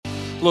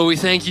Lord, we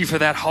thank you for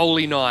that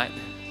holy night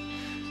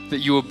that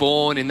you were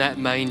born in that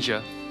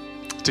manger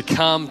to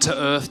come to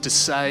earth to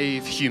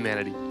save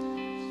humanity.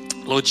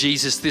 Lord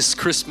Jesus, this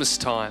Christmas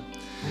time,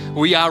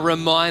 we are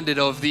reminded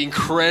of the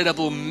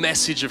incredible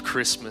message of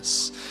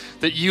Christmas,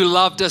 that you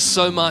loved us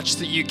so much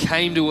that you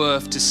came to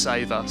earth to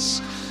save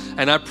us.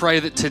 And I pray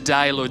that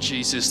today, Lord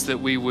Jesus, that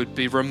we would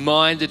be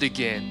reminded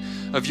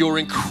again of your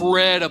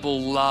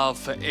incredible love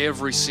for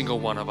every single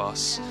one of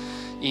us.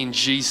 In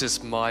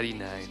Jesus' mighty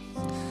name,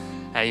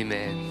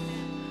 amen.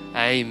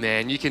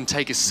 Amen. You can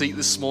take a seat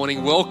this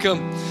morning.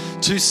 Welcome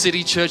to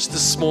City Church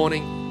this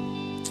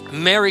morning.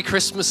 Merry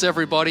Christmas,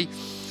 everybody.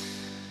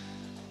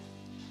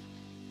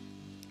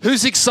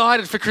 Who's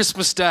excited for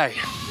Christmas Day?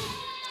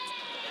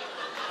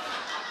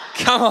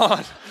 Come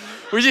on.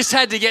 We just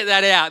had to get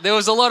that out. There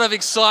was a lot of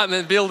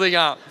excitement building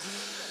up.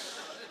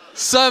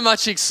 So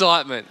much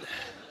excitement.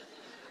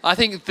 I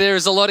think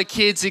there's a lot of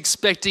kids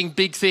expecting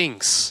big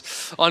things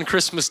on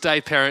Christmas Day,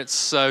 parents.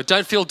 So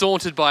don't feel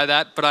daunted by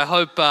that. But I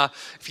hope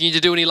if you need to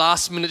do any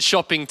last minute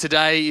shopping,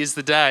 today is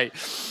the day.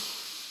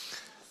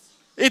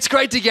 It's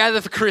great to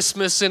gather for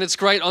Christmas, and it's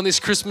great on this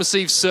Christmas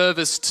Eve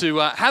service to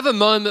have a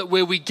moment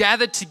where we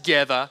gather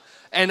together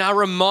and are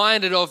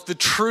reminded of the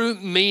true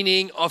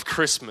meaning of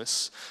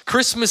Christmas.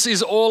 Christmas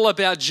is all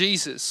about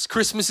Jesus.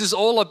 Christmas is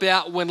all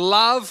about when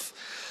love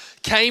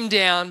came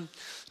down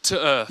to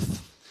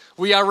earth.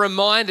 We are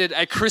reminded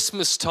at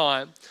Christmas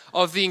time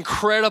of the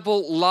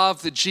incredible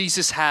love that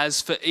Jesus has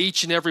for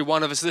each and every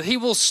one of us, that he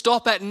will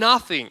stop at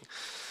nothing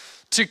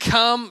to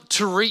come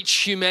to reach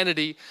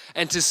humanity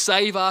and to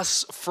save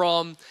us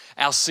from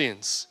our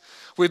sins.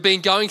 We've been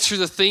going through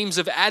the themes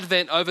of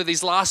Advent over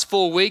these last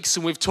 4 weeks,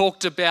 and we've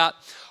talked about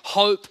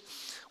hope,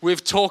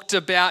 we've talked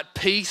about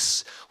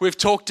peace, we've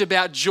talked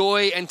about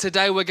joy, and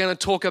today we're going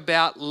to talk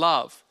about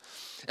love.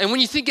 And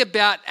when you think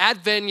about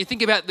Advent, you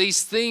think about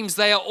these themes,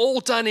 they are all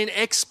done in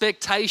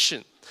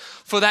expectation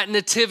for that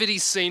nativity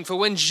scene, for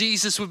when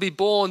Jesus would be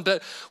born.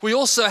 But we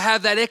also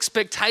have that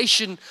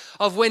expectation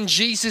of when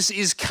Jesus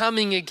is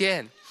coming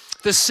again,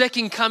 the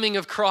second coming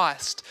of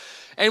Christ.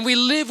 And we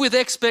live with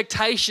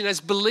expectation as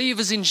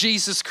believers in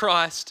Jesus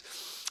Christ.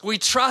 We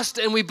trust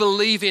and we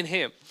believe in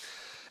him.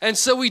 And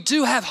so we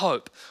do have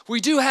hope, we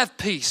do have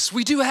peace,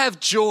 we do have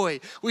joy,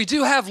 we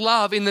do have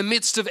love in the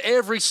midst of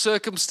every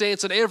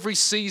circumstance and every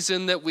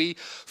season that we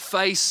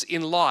face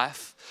in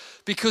life,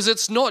 because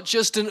it's not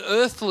just an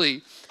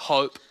earthly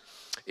hope,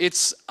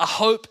 it's a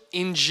hope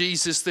in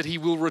Jesus that he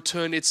will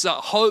return. It's a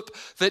hope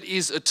that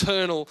is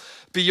eternal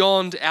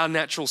beyond our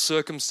natural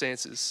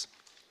circumstances.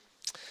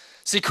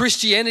 See,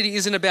 Christianity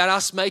isn't about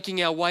us making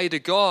our way to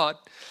God.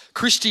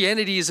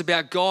 Christianity is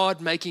about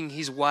God making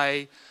his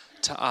way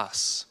to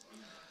us.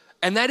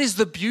 And that is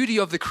the beauty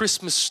of the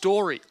Christmas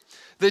story,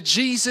 that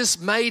Jesus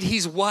made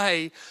his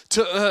way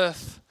to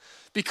earth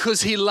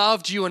because he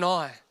loved you and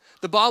I.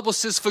 The Bible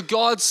says, for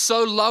God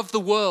so loved the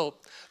world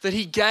that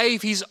he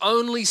gave his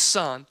only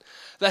son,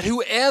 that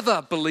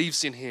whoever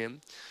believes in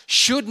him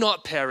should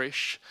not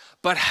perish,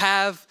 but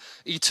have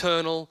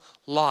eternal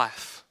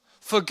life.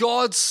 For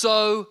God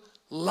so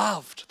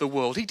loved the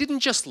world. He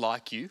didn't just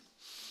like you.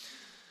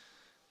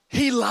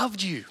 He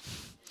loved you.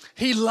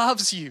 He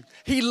loves you.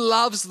 He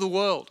loves the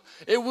world.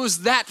 It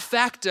was that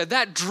factor,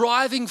 that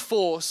driving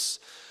force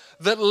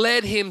that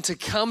led him to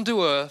come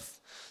to earth,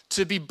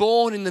 to be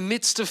born in the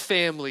midst of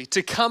family,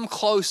 to come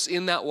close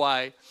in that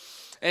way,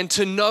 and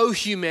to know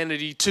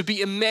humanity, to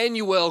be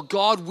Emmanuel,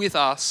 God with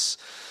us,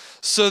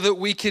 so that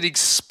we could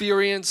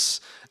experience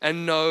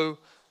and know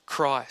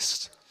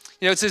Christ.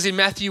 You know, it says in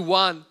Matthew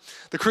 1,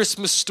 the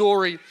Christmas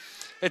story,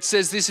 it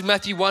says this in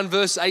Matthew 1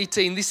 verse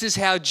 18, this is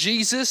how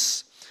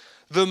Jesus,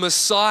 the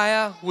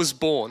Messiah, was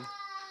born.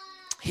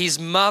 His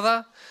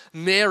mother,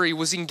 Mary,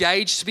 was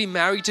engaged to be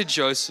married to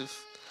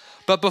Joseph,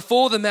 but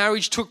before the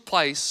marriage took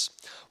place,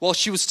 while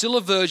she was still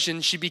a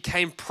virgin, she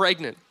became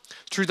pregnant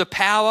through the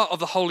power of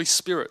the Holy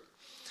Spirit.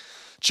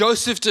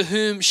 Joseph, to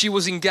whom she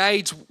was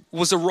engaged,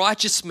 was a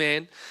righteous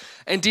man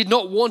and did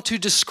not want to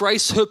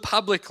disgrace her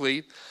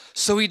publicly,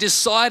 so he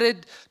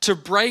decided to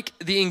break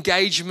the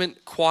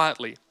engagement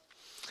quietly.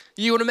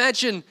 You would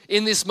imagine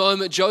in this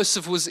moment,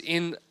 Joseph was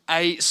in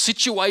a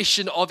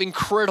situation of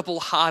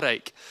incredible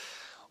heartache,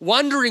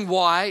 wondering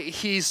why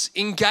his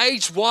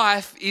engaged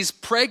wife is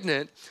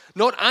pregnant,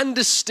 not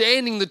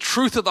understanding the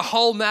truth of the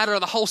whole matter,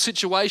 of the whole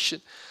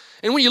situation.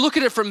 And when you look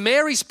at it from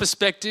Mary's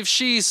perspective,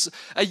 she's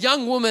a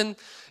young woman,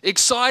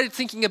 excited,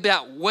 thinking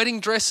about wedding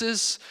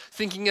dresses,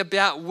 thinking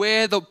about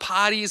where the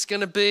party is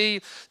going to be,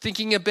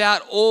 thinking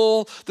about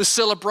all the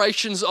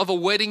celebrations of a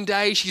wedding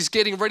day. She's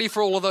getting ready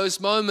for all of those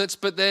moments,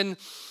 but then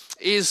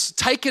is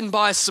taken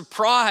by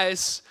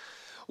surprise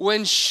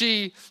when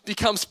she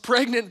becomes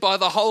pregnant by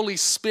the Holy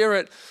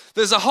Spirit.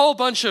 There's a whole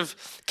bunch of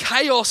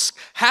chaos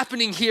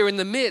happening here in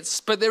the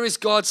midst, but there is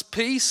God's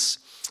peace,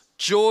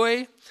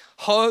 joy,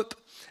 hope,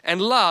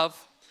 and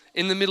love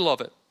in the middle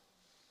of it.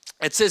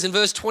 It says in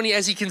verse 20,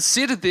 as he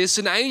considered this,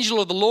 an angel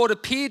of the Lord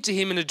appeared to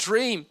him in a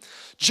dream.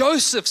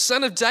 Joseph,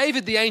 son of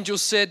David, the angel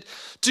said,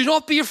 do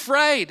not be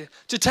afraid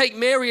to take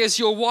Mary as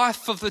your wife,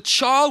 for the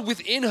child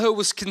within her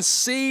was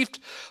conceived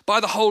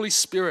by the Holy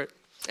Spirit.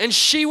 And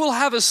she will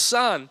have a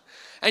son,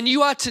 and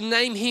you are to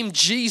name him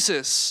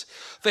Jesus,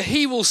 for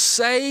he will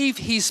save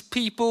his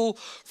people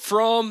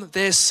from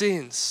their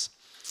sins.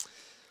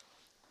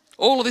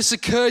 All of this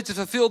occurred to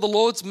fulfill the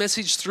Lord's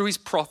message through his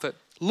prophet.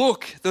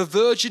 Look, the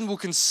virgin will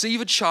conceive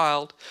a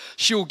child.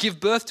 She will give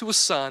birth to a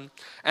son,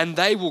 and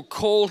they will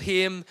call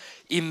him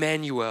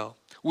Emmanuel,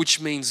 which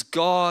means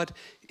God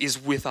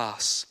is with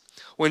us.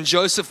 When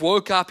Joseph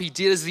woke up, he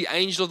did as the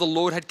angel of the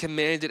Lord had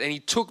commanded, and he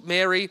took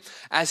Mary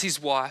as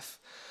his wife,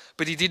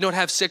 but he did not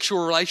have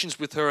sexual relations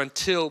with her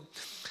until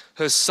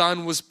her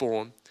son was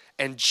born,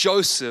 and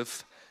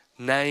Joseph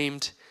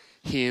named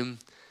him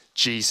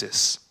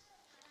Jesus.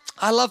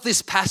 I love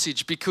this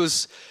passage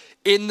because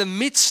in the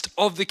midst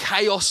of the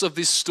chaos of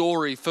this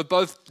story for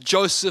both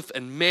Joseph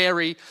and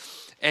Mary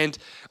and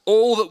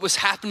all that was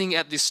happening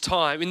at this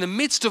time, in the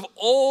midst of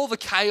all the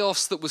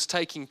chaos that was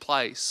taking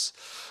place,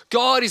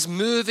 God is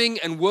moving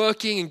and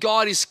working, and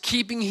God is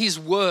keeping his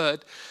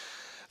word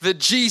that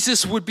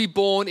Jesus would be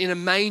born in a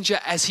manger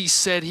as he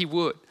said he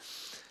would.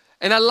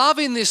 And I love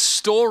in this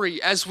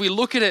story, as we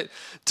look at it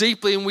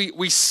deeply and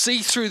we see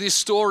through this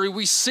story,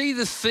 we see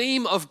the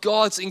theme of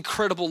God's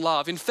incredible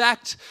love. In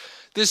fact,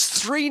 there's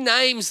 3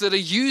 names that are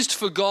used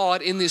for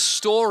God in this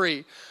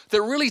story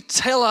that really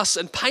tell us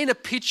and paint a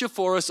picture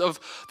for us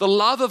of the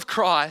love of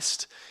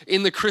Christ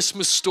in the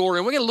Christmas story.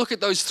 And we're going to look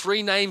at those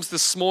 3 names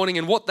this morning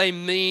and what they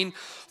mean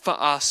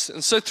for us.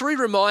 And so 3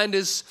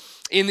 reminders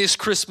in this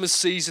Christmas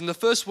season. The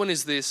first one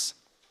is this: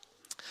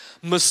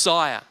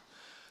 Messiah.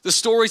 The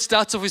story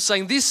starts off with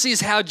saying, this is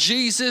how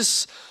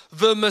Jesus,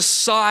 the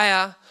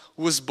Messiah,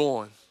 was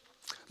born.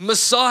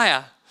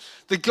 Messiah,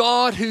 the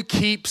God who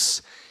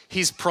keeps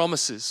his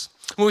promises.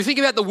 When we think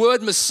about the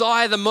word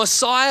Messiah, the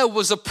Messiah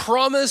was a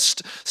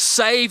promised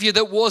Savior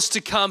that was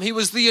to come. He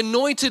was the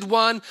anointed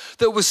one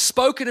that was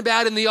spoken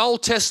about in the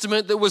Old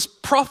Testament, that was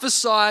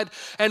prophesied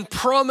and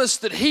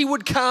promised that he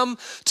would come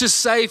to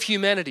save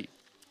humanity.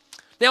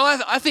 Now,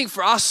 I think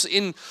for us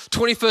in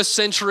 21st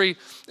century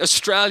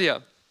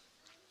Australia,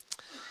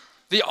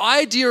 the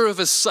idea of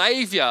a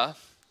Savior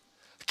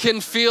can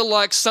feel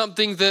like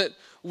something that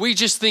we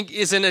just think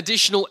is an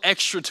additional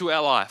extra to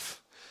our life.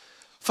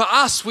 For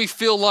us, we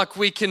feel like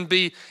we can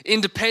be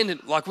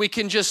independent, like we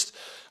can just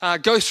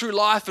go through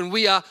life and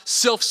we are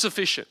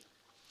self-sufficient.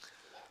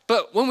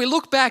 But when we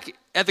look back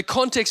at the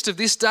context of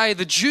this day,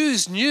 the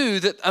Jews knew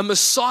that a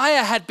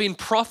Messiah had been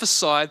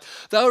prophesied.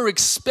 They were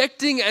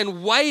expecting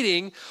and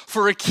waiting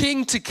for a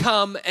king to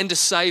come and to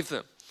save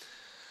them.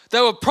 They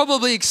were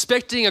probably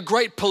expecting a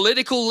great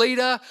political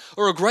leader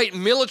or a great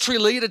military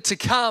leader to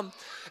come.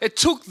 It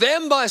took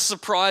them by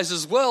surprise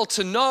as well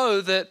to know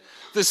that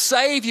the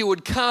Savior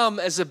would come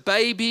as a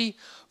baby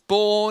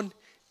born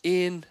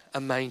in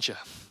a manger.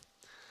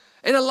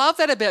 And I love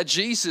that about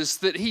Jesus,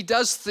 that he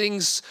does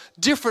things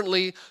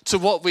differently to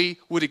what we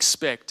would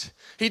expect.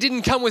 He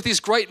didn't come with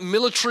this great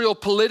military or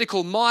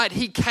political might.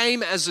 He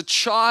came as a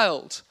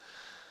child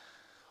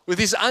with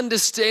his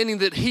understanding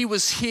that he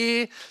was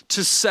here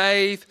to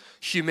save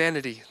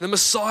humanity. The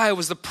Messiah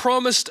was the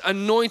promised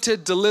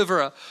anointed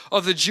deliverer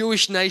of the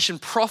Jewish nation,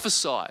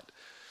 prophesied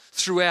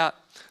throughout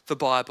the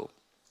Bible.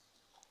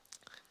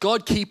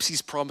 God keeps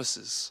his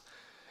promises.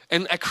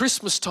 And at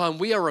Christmas time,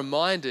 we are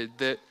reminded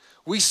that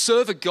we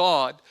serve a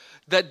God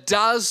that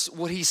does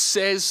what he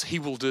says he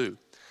will do.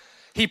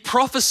 He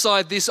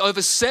prophesied this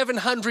over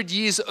 700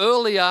 years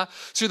earlier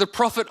through the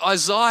prophet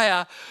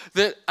Isaiah,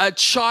 that a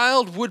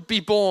child would be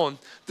born.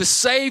 The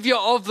Savior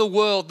of the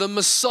world, the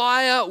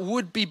Messiah,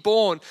 would be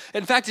born.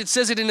 In fact, it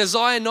says it in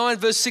Isaiah 9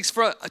 verse 6,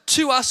 for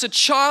to us a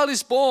child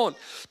is born,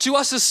 to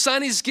us a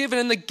son is given,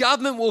 and the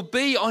government will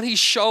be on his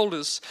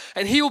shoulders.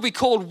 And he will be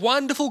called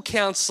Wonderful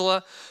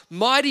Counselor,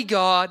 Mighty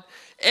God,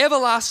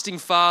 Everlasting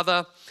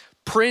Father,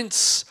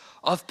 Prince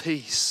of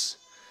Peace.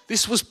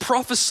 This was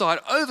prophesied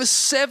over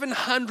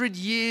 700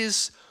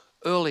 years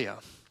earlier.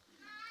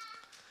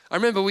 I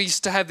remember we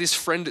used to have this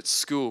friend at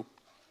school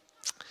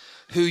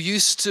who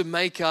used to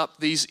make up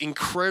these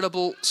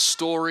incredible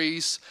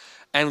stories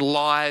and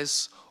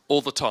lies all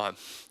the time.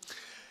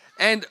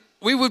 And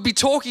we would be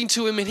talking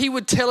to him and he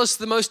would tell us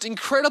the most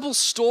incredible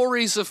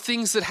stories of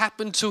things that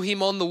happened to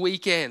him on the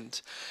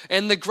weekend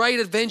and the great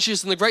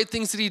adventures and the great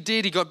things that he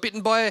did. He got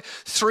bitten by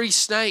 3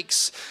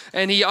 snakes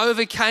and he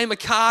overcame a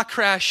car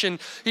crash and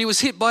he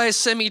was hit by a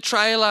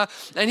semi-trailer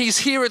and he's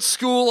here at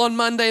school on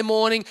Monday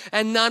morning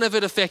and none of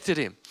it affected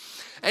him.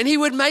 And he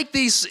would make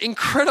these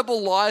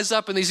incredible lies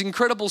up and these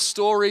incredible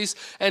stories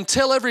and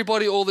tell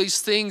everybody all these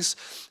things.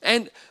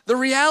 And the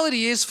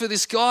reality is, for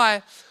this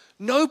guy,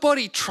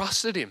 nobody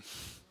trusted him.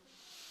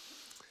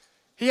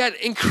 He had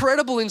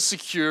incredible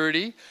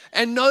insecurity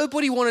and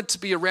nobody wanted to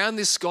be around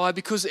this guy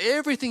because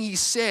everything he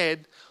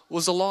said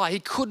was a lie. He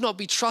could not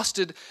be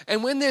trusted.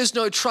 And when there's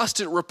no trust,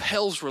 it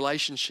repels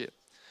relationship.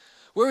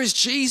 Whereas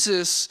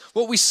Jesus,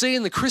 what we see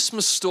in the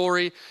Christmas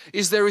story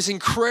is there is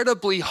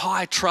incredibly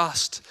high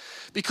trust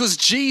Because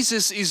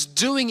Jesus is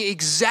doing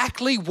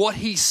exactly what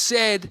he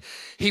said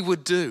he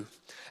would do.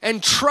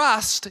 And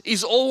trust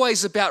is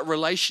always about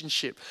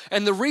relationship.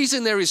 And the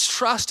reason there is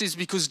trust is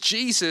because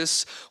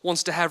Jesus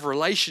wants to have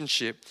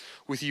relationship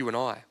with you and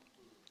I.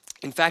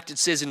 In fact, it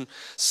says in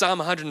Psalm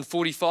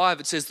 145,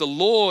 it says, the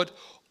Lord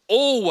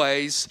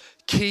always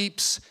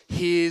keeps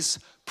his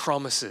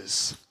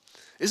promises.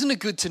 Isn't it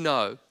good to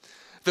know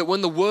that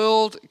when the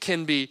world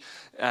can be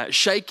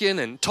shaken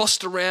and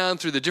tossed around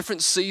through the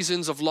different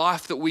seasons of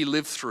life that we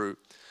live through,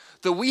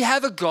 that we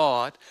have a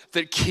God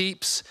that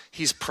keeps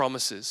his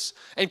promises.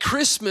 And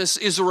Christmas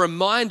is a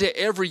reminder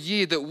every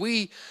year that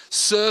we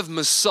serve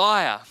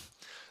Messiah,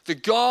 the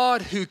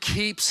God who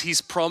keeps his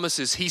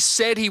promises. He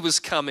said he was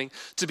coming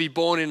to be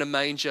born in a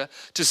manger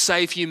to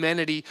save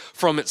humanity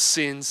from its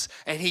sins.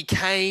 And he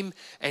came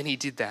and he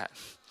did that.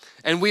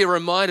 And we are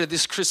reminded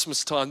this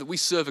Christmas time that we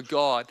serve a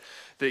God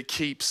that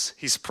keeps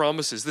his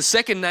promises. The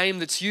second name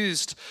that's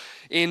used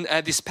in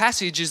this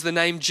passage is the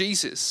name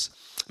Jesus.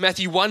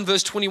 Matthew 1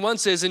 verse 21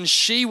 says, and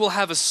she will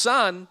have a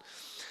son,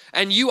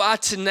 and you are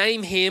to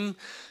name him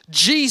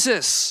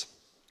Jesus,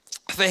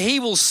 for he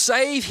will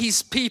save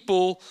his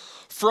people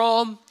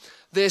from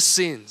their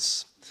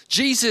sins.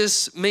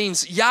 Jesus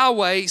means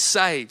Yahweh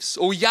saves,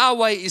 or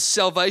Yahweh is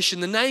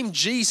salvation. The name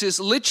Jesus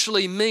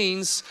literally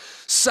means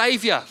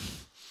Savior.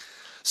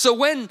 So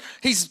when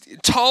he's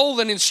told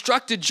and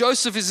instructed,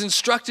 Joseph is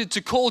instructed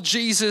to call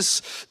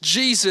Jesus,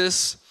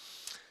 Jesus,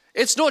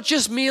 it's not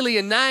just merely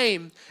a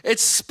name,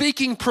 it's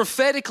speaking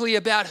prophetically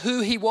about who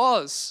he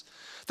was.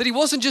 That he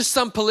wasn't just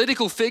some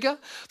political figure,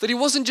 that he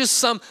wasn't just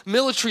some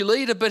military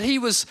leader, but he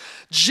was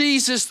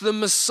Jesus, the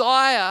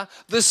Messiah,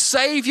 the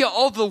Savior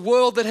of the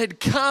world that had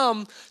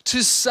come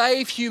to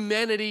save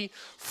humanity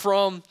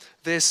from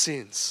their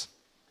sins.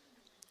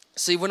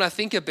 See, when I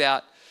think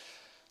about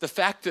the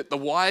fact that the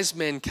wise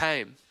men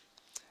came,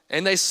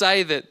 and they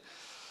say that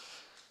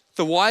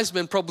the wise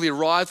men probably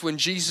arrived when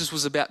Jesus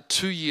was about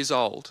 2 years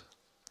old.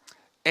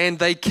 And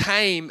they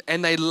came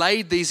and they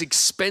laid these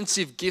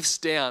expensive gifts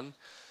down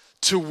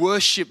to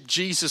worship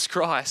Jesus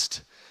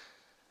Christ.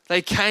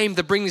 They came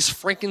to bring this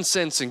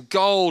frankincense and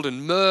gold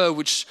and myrrh,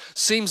 which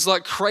seems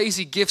like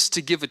crazy gifts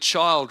to give a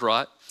child,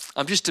 right?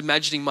 I'm just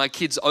imagining my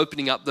kids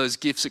opening up those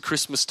gifts at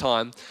Christmas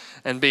time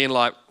and being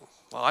like,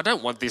 well, I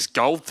don't want this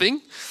gold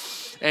thing,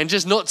 and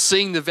just not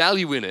seeing the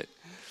value in it.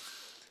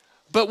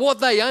 But what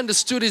they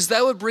understood is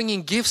they were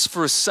bringing gifts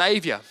for a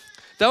savior.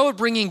 They were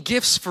bringing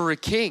gifts for a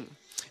king.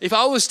 If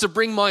I was to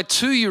bring my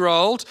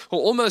 2-year-old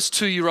or almost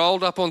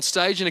 2-year-old up on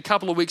stage in a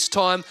couple of weeks'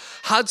 time,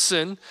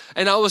 Hudson,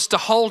 and I was to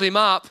hold him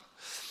up,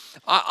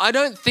 I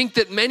don't think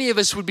that many of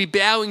us would be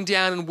bowing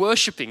down and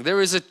worshiping. There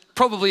is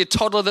probably a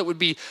toddler that would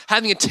be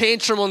having a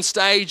tantrum on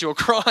stage or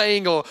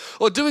crying or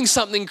doing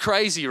something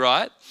crazy,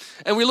 right?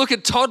 And we look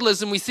at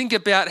toddlers and we think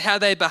about how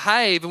they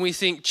behave and we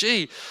think,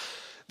 gee,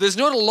 there's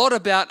not a lot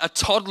about a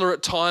toddler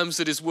at times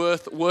that is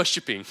worth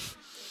worshiping.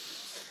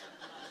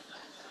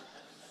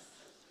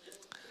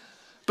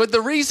 But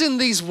the reason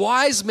these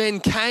wise men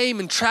came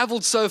and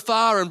traveled so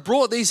far and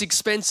brought these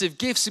expensive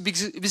gifts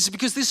is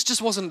because this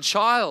just wasn't a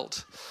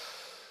child.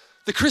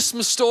 The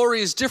Christmas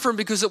story is different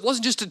because it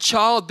wasn't just a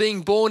child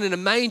being born in a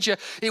manger.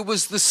 It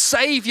was the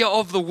Savior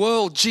of the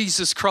world,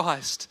 Jesus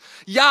Christ.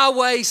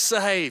 Yahweh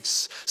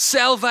saves.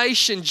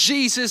 Salvation,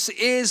 Jesus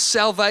is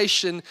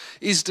salvation,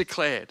 is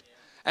declared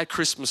at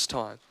Christmas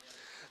time.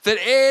 That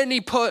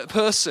any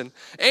person,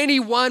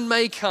 anyone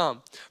may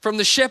come, from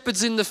the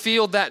shepherds in the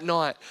field that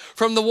night,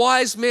 from the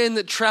wise men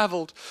that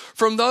traveled,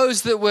 from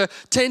those that were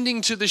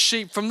tending to the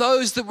sheep, from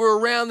those that were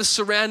around the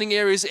surrounding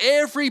areas,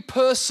 every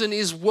person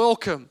is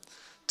welcome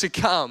to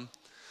come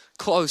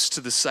close to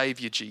the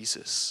Savior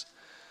Jesus.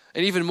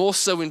 And even more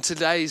so in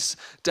today's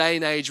day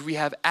and age, we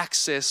have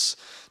access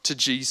to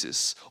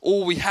Jesus.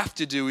 All we have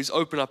to do is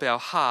open up our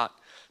heart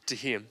to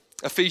him.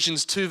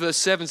 Ephesians 2 verse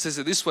 7 says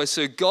it this way,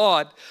 so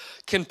God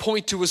can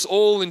point to us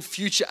all in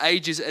future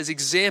ages as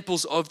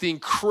examples of the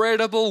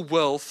incredible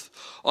wealth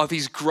of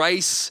his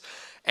grace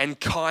and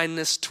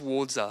kindness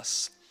towards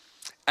us,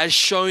 as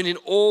shown in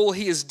all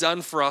he has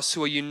done for us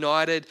who are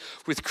united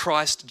with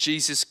Christ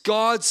Jesus.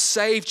 God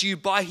saved you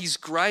by his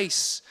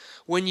grace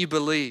when you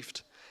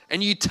believed.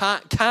 And you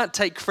can't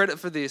take credit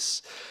for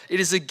this. It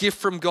is a gift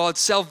from God.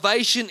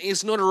 Salvation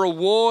is not a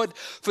reward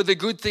for the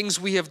good things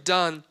we have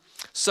done,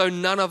 so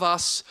none of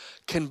us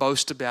can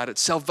boast about it.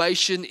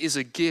 Salvation is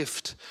a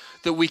gift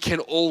that we can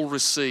all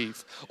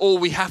receive. All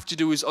we have to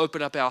do is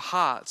open up our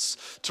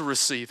hearts to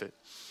receive it.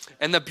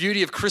 And the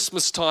beauty of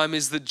Christmas time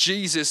is that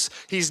Jesus,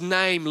 his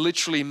name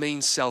literally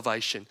means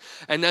salvation.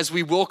 And as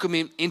we welcome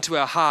him into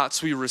our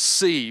hearts, we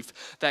receive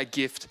that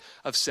gift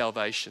of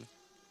salvation.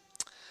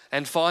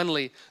 And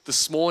finally,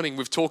 this morning,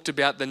 we've talked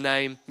about the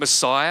name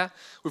Messiah.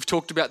 We've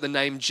talked about the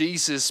name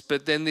Jesus,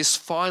 but then this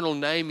final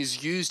name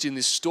is used in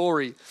this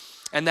story,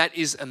 and that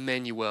is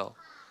Emmanuel.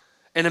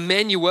 And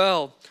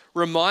Emmanuel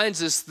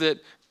reminds us that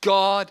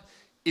God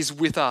is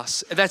with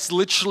us. That's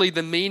literally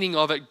the meaning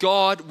of it.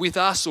 God with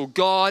us, or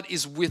God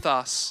is with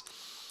us.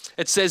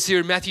 It says here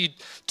in Matthew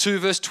 2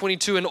 verse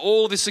 22, and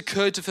all this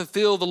occurred to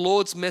fulfill the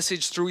Lord's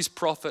message through his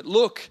prophet.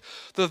 Look,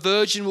 the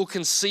virgin will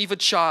conceive a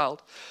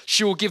child.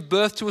 She will give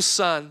birth to a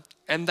son,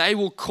 and they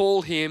will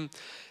call him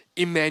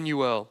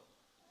Emmanuel,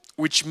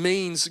 which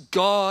means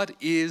God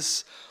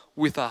is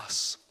with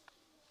us.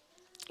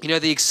 You know,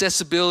 the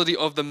accessibility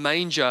of the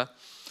manger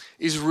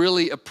is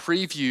really a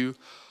preview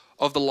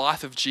of the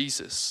life of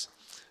Jesus.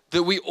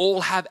 That we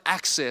all have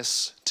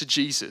access to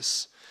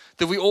Jesus.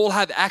 That we all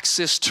have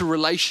access to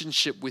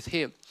relationship with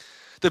him.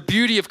 The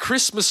beauty of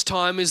Christmas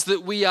time is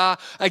that we are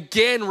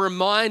again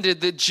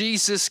reminded that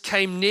Jesus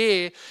came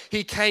near,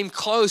 he came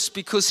close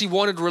because he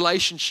wanted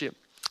relationship.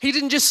 He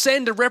didn't just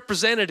send a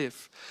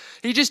representative.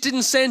 He just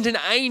didn't send an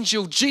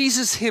angel.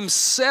 Jesus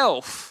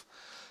himself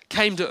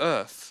came to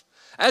earth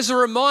as a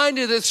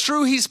reminder that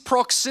through his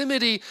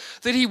proximity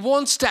that he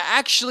wants to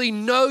actually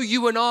know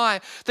you and I,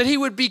 that he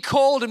would be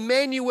called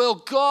Emmanuel,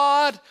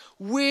 God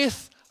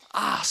with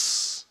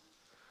us.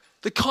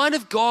 The kind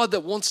of God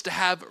that wants to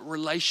have a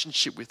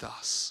relationship with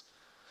us.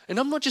 And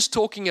I'm not just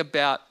talking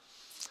about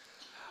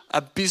a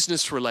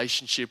business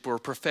relationship or a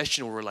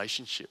professional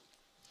relationship.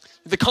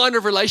 The kind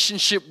of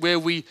relationship where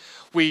we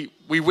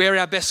wear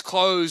our best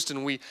clothes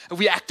and we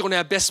act on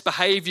our best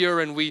behavior,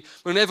 and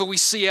whenever we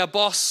see our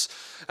boss,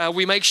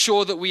 we make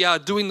sure that we are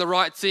doing the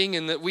right thing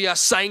and that we are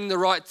saying the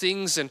right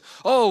things. And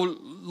oh,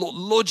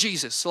 Lord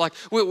Jesus, like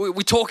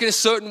we talk in a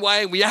certain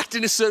way and we act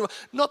in a certain way.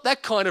 Not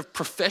that kind of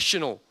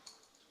professional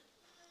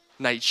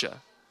nature,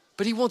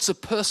 but he wants a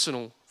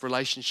personal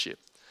relationship.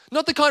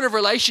 Not the kind of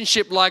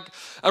relationship like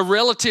a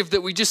relative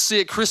that we just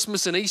see at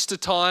Christmas and Easter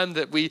time,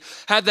 that we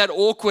have that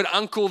awkward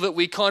uncle that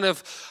we kind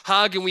of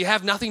hug and we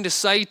have nothing to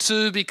say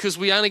to because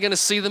we're only going to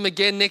see them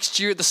again next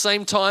year at the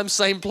same time,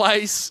 same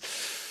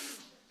place.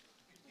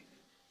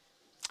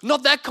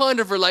 Not that kind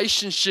of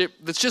relationship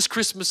that's just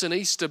Christmas and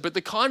Easter, but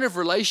the kind of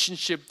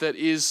relationship that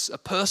is a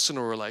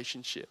personal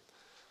relationship.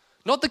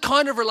 Not the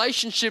kind of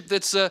relationship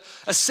that's a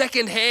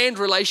second-hand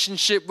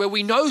relationship where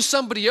we know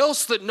somebody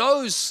else that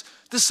knows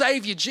the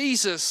Savior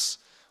Jesus.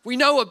 We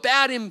know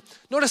about him,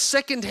 not a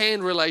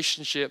second-hand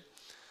relationship,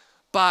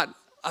 but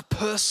a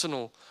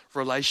personal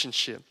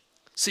relationship.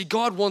 See,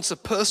 God wants a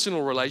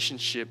personal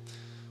relationship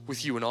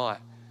with you and I.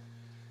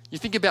 You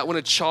think about when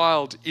a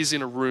child is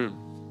in a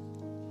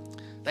room,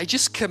 they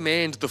just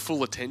command the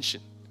full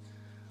attention.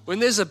 When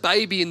there's a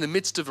baby in the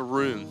midst of a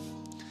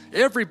room,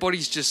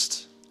 everybody's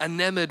just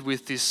enamored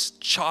with this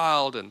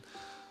child and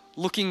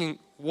looking at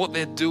what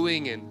they're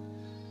doing, and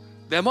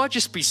they might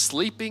just be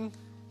sleeping.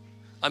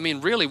 I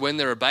mean, really, when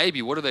they're a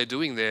baby, what are they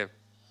doing? They're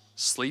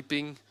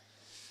sleeping,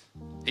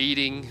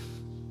 eating.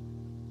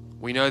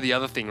 We know the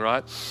other thing,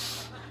 right?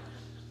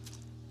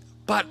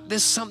 But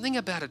there's something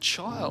about a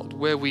child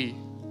where we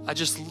are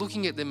just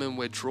looking at them and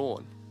we're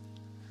drawn.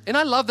 And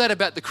I love that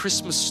about the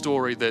Christmas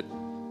story, that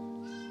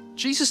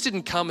Jesus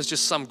didn't come as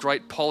just some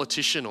great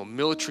politician or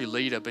military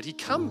leader, but he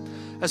came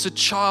as a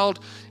child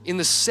in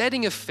the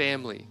setting of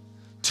family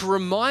to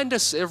remind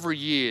us every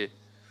year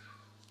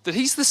that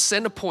he's the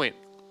center point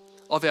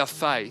of our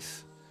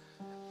faith,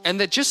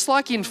 and that just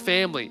like in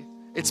family,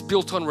 it's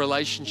built on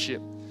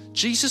relationship.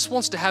 Jesus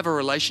wants to have a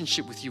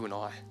relationship with you and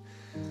I.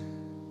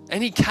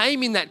 And he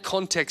came in that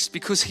context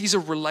because he's a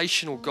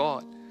relational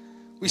God.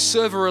 We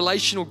serve a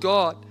relational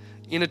God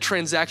in a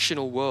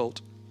transactional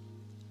world.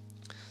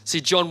 See,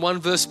 John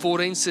 1 verse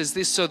 14 says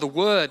this, so the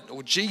Word,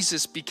 or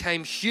Jesus,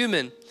 became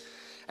human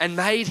and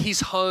made his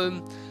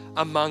home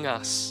among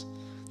us.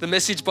 The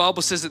Message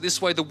Bible says it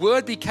this way, the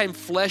Word became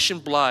flesh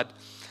and blood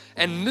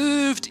and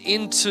moved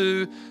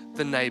into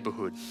the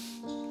neighborhood.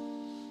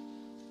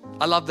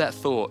 I love that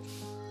thought,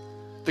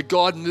 that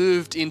God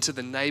moved into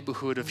the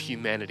neighborhood of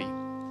humanity.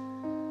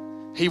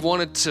 He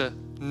wanted to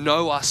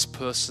know us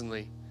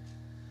personally.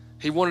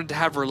 He wanted to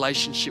have a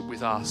relationship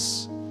with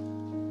us.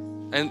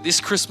 And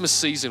this Christmas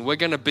season, we're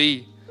going to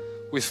be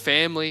with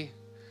family.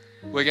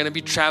 We're going to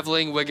be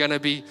traveling. We're going to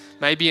be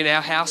maybe in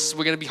our house.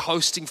 We're going to be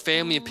hosting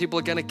family, and people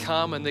are going to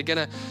come and they're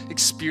going to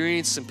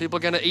experience, and people are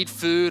going to eat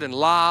food and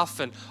laugh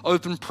and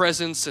open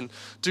presents and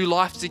do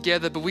life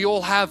together. But we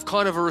all have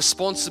kind of a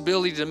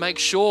responsibility to make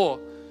sure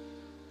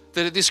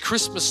that at this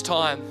Christmas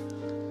time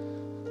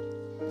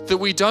that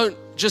we don't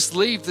just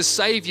leave the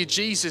Savior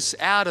Jesus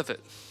out of it,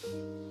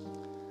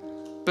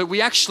 but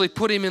we actually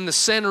put him in the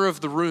center of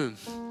the room.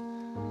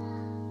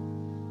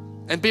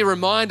 And be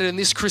reminded in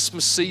this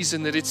Christmas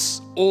season that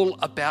it's all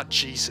about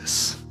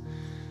Jesus.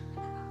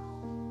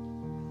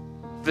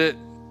 That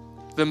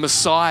the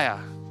Messiah,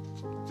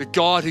 the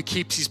God who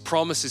keeps his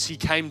promises, he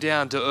came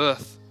down to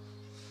earth.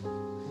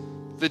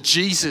 That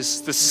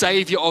Jesus, the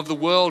Savior of the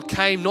world,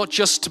 came not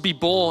just to be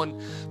born,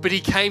 but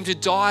he came to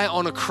die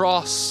on a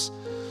cross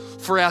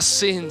for our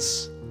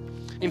sins.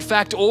 In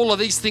fact, all of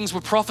these things were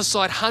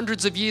prophesied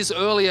hundreds of years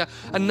earlier,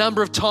 a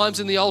number of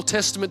times in the Old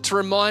Testament, to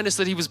remind us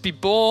that he was be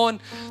born,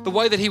 the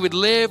way that he would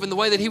live, and the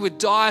way that he would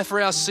die for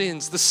our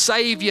sins. The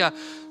Savior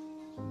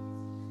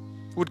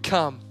would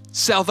come.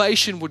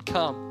 Salvation would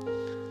come.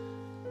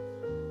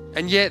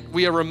 And yet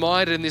we are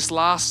reminded in this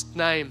last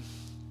name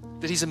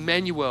that he's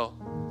Emmanuel,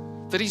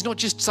 that he's not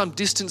just some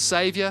distant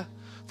savior,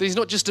 that he's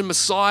not just a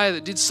Messiah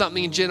that did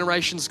something in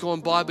generations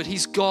gone by, but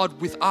he's God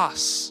with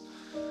us.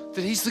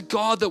 That he's the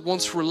God that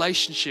wants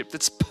relationship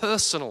that's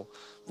personal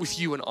with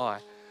you and I.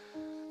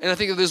 And I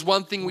think if there's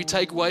one thing we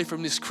take away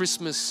from this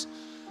Christmas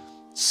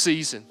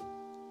season,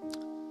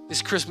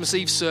 this Christmas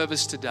Eve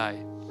service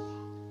today,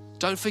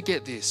 don't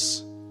forget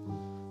this,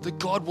 that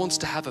God wants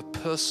to have a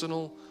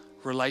personal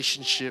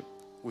relationship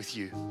with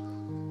you.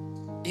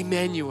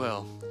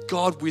 Emmanuel,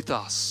 God with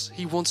us.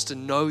 He wants to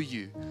know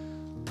you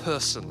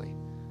personally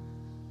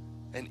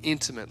and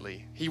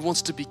intimately. He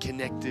wants to be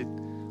connected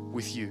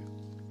with you.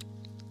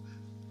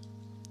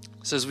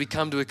 So as we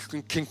come to a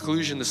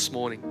conclusion this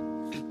morning,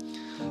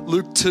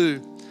 Luke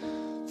 2,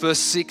 verse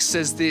 6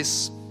 says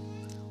this,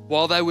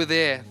 while they were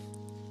there,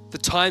 the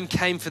time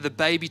came for the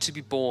baby to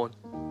be born,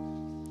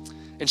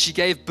 and she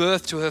gave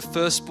birth to her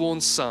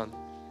firstborn son.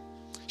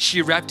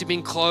 She wrapped him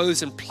in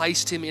clothes and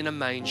placed him in a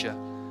manger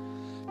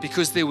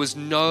because there was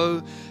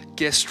no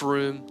guest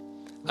room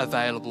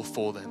available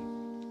for them.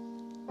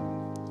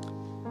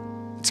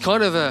 It's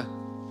kind of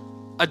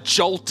a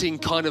jolting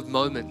kind of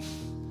moment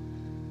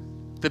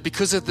that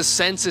because of the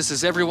census,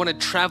 as everyone had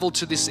traveled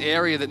to this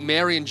area, that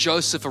Mary and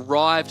Joseph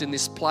arrived in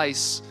this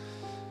place.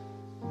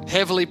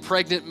 Heavily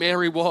pregnant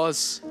Mary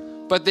was,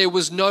 but there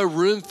was no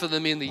room for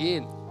them in the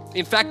inn.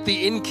 In fact,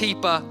 the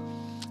innkeeper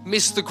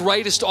missed the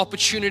greatest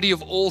opportunity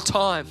of all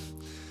time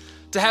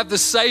to have the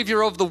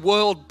Savior of the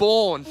world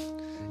born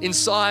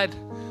inside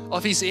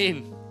of his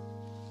inn.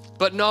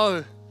 But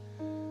no,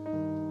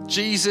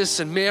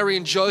 Jesus and Mary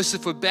and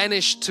Joseph were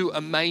banished to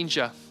a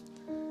manger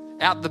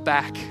out the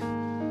back.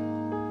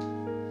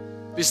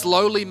 This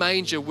lowly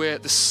manger where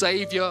the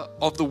Savior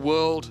of the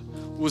world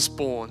was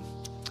born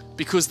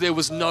because there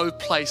was no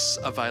place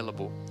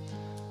available.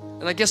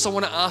 And I guess I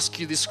want to ask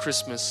you this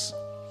Christmas,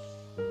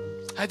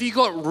 have you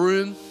got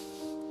room?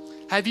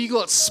 Have you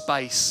got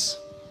space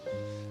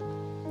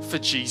for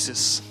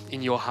Jesus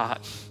in your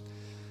heart?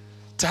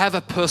 To have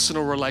a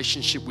personal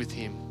relationship with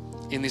him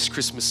in this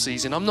Christmas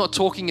season. I'm not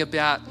talking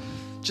about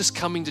just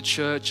coming to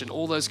church and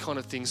all those kind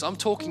of things. I'm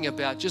talking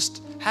about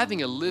just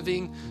having a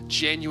living,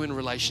 genuine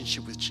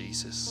relationship with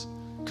Jesus.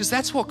 Because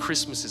that's what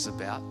Christmas is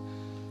about.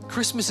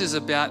 Christmas is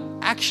about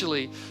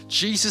actually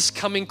Jesus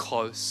coming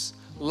close,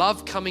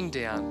 love coming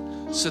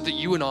down, so that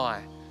you and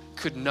I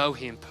could know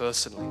him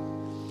personally.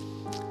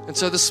 And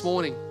so this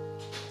morning,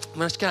 I'm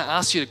just going to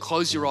ask you to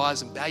close your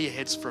eyes and bow your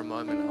heads for a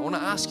moment. I want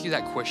to ask you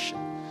that question.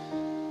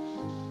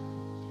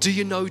 Do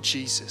you know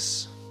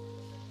Jesus?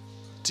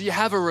 Do you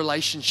have a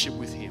relationship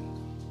with him?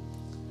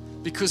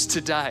 Because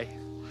today,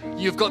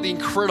 you've got the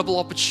incredible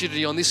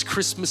opportunity on this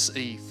Christmas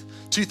Eve,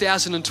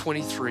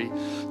 2023,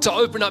 to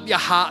open up your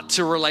heart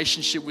to a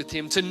relationship with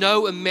him, to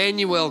know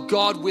Emmanuel,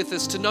 God with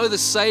us, to know the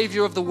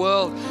Savior of the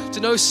world, to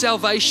know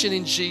salvation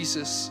in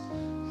Jesus.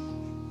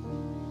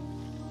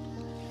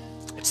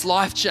 It's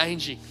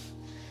life-changing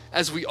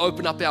as we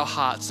open up our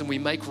hearts and we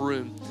make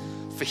room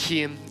for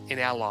him in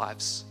our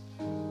lives.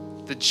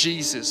 That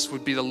Jesus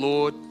would be the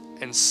Lord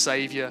and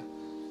Savior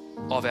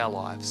of our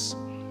lives.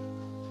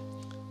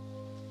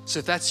 So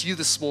if that's you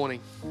this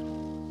morning,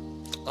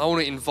 I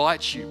want to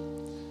invite you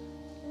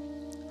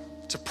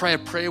to pray a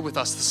prayer with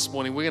us this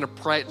morning. We're going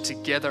to pray it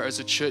together as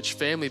a church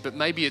family, but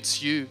maybe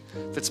it's you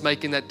that's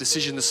making that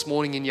decision this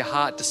morning in your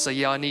heart to say,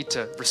 yeah, I need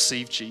to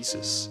receive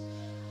Jesus.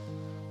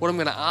 What I'm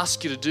going to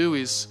ask you to do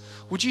is,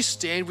 would you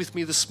stand with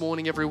me this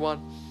morning,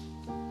 everyone?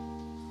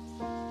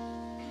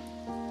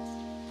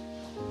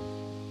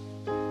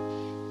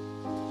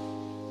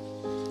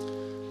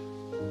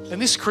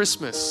 And this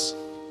Christmas,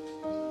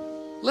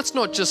 let's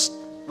not just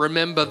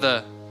remember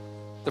the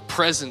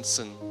presents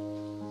and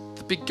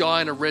the big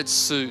guy in a red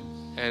suit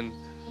and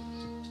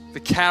the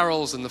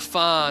carols and the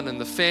fun and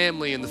the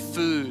family and the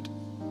food.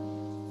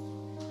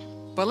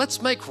 But let's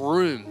make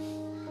room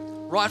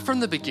right from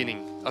the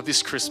beginning of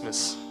this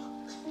Christmas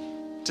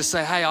to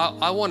say, hey,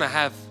 I want to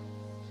have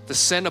the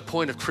center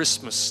point of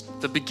Christmas,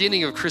 the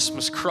beginning of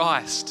Christmas,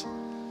 Christ,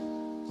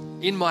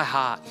 in my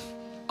heart.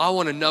 I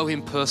want to know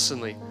him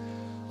personally.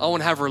 I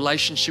want to have a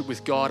relationship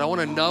with God. I want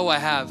to know I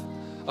have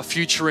a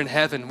future in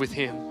heaven with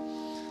him.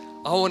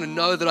 I want to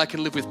know that I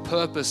can live with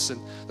purpose,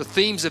 and the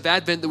themes of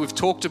Advent that we've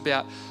talked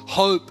about,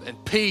 hope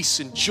and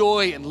peace and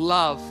joy and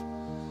love,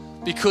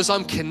 because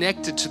I'm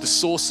connected to the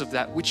source of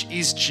that, which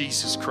is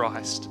Jesus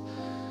Christ.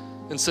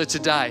 And so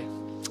today,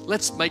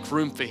 let's make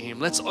room for him.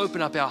 Let's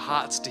open up our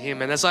hearts to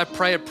him. And as I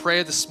pray a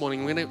prayer this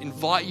morning, I'm going to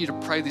invite you to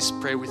pray this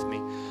prayer with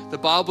me. The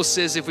Bible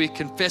says if we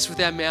confess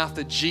with our mouth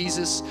that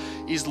Jesus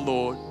is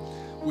Lord,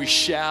 we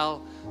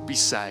shall be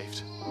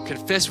saved.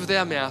 Confess with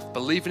our mouth,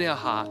 believe in our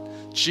heart,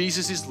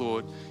 Jesus is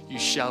Lord, you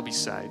shall be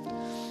saved.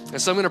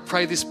 And so I'm going to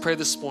pray this prayer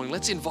this morning.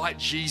 Let's invite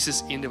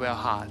Jesus into our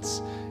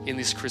hearts in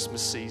this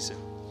Christmas season.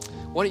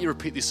 Why don't you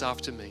repeat this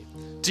after me?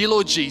 Dear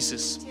Lord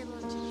Jesus,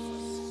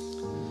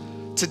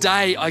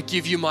 today I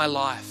give you my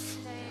life.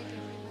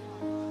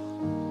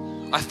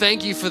 I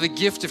thank you for the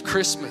gift of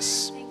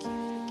Christmas,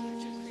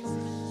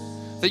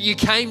 that you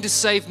came to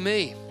save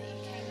me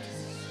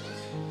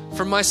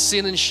from my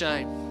sin and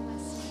shame.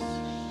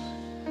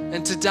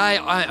 And today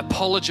I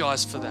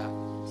apologize for that.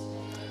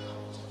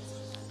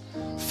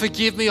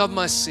 Forgive me of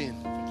my sin.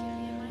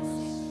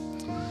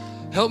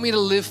 Help me to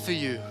live for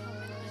you.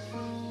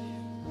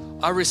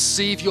 I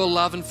receive your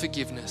love and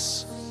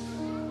forgiveness.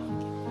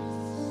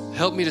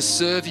 Help me to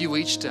serve you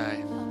each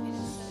day.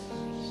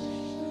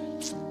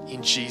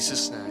 In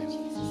Jesus' name.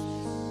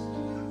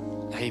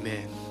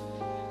 Amen.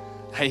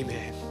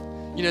 Amen.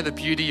 You know, the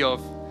beauty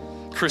of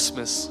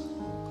Christmas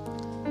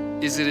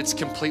is that it's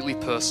completely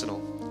personal,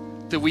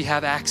 that we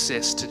have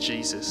access to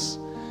Jesus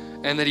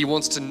and that he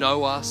wants to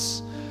know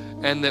us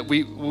and that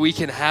we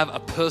can have a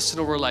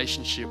personal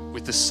relationship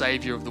with the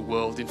Savior of the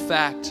world. In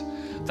fact,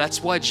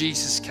 that's why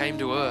Jesus came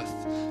to earth,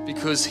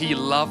 because he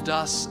loved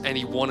us and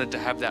he wanted to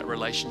have that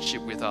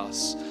relationship with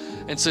us.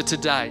 And so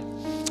today,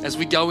 as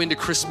we go into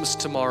Christmas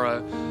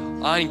tomorrow,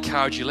 I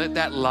encourage you, let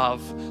that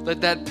love,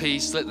 let that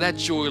peace, let that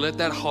joy, let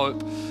that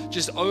hope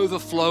just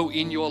overflow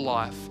in your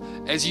life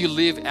as you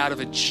live out of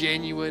a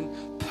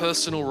genuine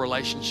personal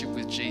relationship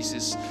with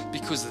Jesus,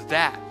 because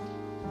that,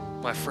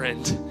 my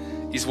friend,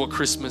 is what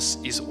Christmas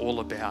is all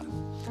about.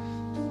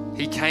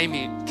 He came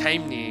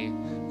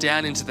near,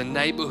 down into the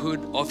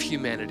neighborhood of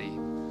humanity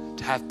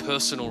to have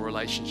personal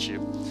relationship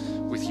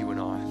with you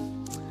and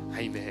I.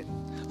 Amen.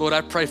 Lord,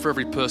 I pray for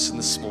every person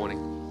this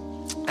morning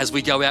as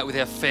we go out with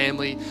our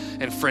family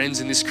and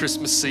friends in this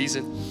Christmas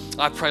season.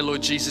 I pray,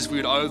 Lord Jesus, we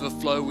would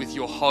overflow with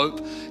your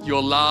hope,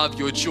 your love,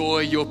 your joy,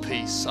 your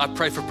peace. I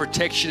pray for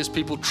protection as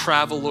people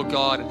travel, Lord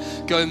God,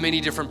 and go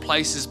many different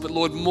places. But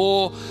Lord,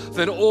 more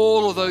than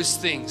all of those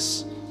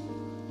things,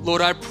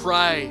 Lord, I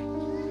pray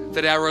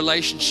that our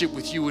relationship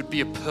with you would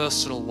be a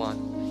personal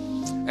one.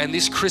 And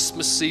this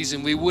Christmas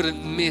season, we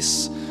wouldn't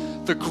miss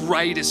the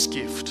greatest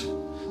gift,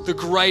 the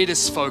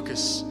greatest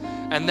focus,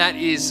 and that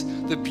is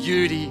the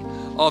beauty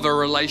of a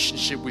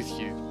relationship with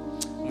you.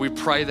 We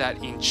pray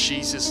that in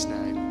Jesus'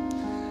 name.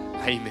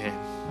 Amen.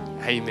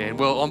 Amen.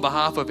 Well, on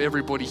behalf of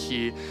everybody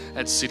here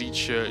at City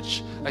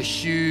Church, a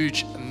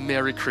huge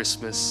Merry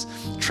Christmas.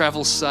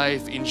 Travel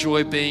safe.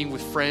 Enjoy being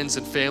with friends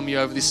and family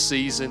over this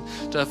season.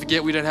 Don't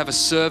forget, we don't have a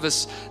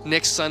service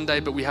next Sunday,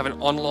 but we have an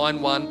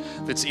online one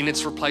that's in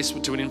its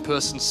replacement to an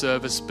in-person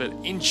service. But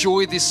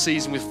enjoy this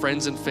season with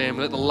friends and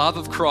family. Let the love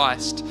of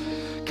Christ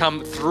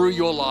come through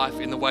your life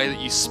in the way that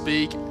you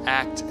speak,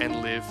 act,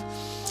 and live.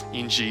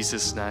 In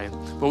Jesus' name.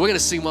 Well, we're going to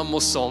sing one more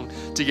song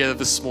together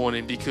this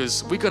morning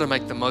because we've got to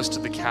make the most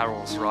of the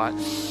carols, right?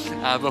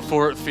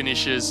 Before it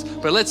finishes.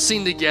 But let's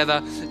sing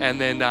together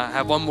and then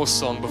have one more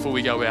song before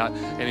we go out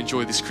and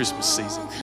enjoy this Christmas season.